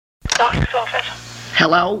doctor's office.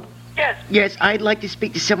 Hello? Yes. Yes, I'd like to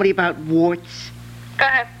speak to somebody about warts. Go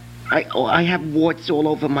ahead. I have warts all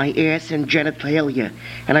over my ass and genitalia,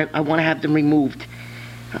 and I want to have them removed.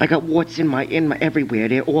 I got warts in my everywhere.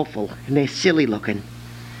 They're awful, and they're silly looking.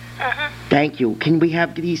 Thank you. Can we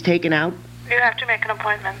have these taken out? You have to make an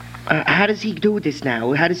appointment. How does he do this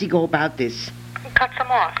now? How does he go about this? Cut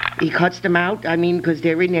them off. He cuts them out? I mean, because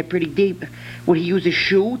they're in there pretty deep. Would he use a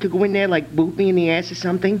shoe to go in there, like boot me in the ass or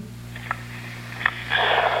something?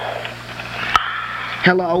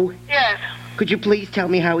 Hello? Yes. Could you please tell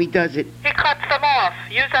me how he does it? He cuts them off.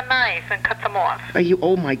 Use a knife and cut them off. Are you?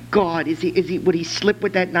 Oh my God! Would he slip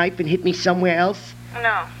with that knife and hit me somewhere else?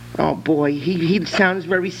 No. Oh boy, he sounds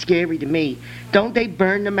very scary to me. Don't they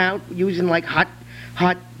burn them out using like hot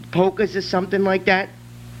pokers or something like that?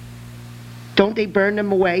 Don't they burn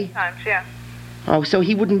them away? Times, yeah. Oh, so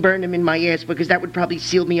he wouldn't burn them in my ass because that would probably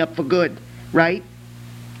seal me up for good, right?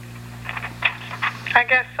 I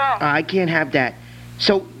guess so. I can't have that.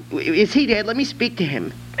 So, is he there? Let me speak to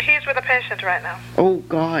him. He's with a patient right now. Oh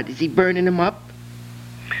God, is he burning him up?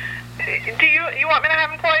 Do you want me to have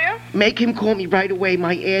him call you? Make him call me right away.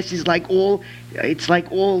 My ass is like all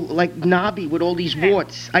knobby with all these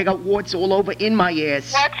warts. I got warts all over in my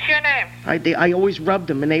ass. What's your name? I always rubbed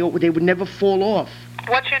them, and they would never fall off.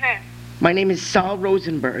 What's your name? My name is Saul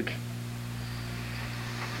Rosenberg.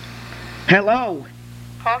 Hello?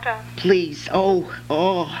 Hold on. Please. Oh.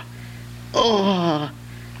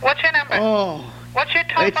 What's your number? Oh. What's your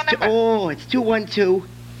telephone number? Oh, it's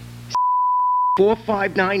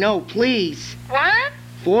 212-4590, please. What?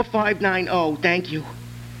 4590, thank you.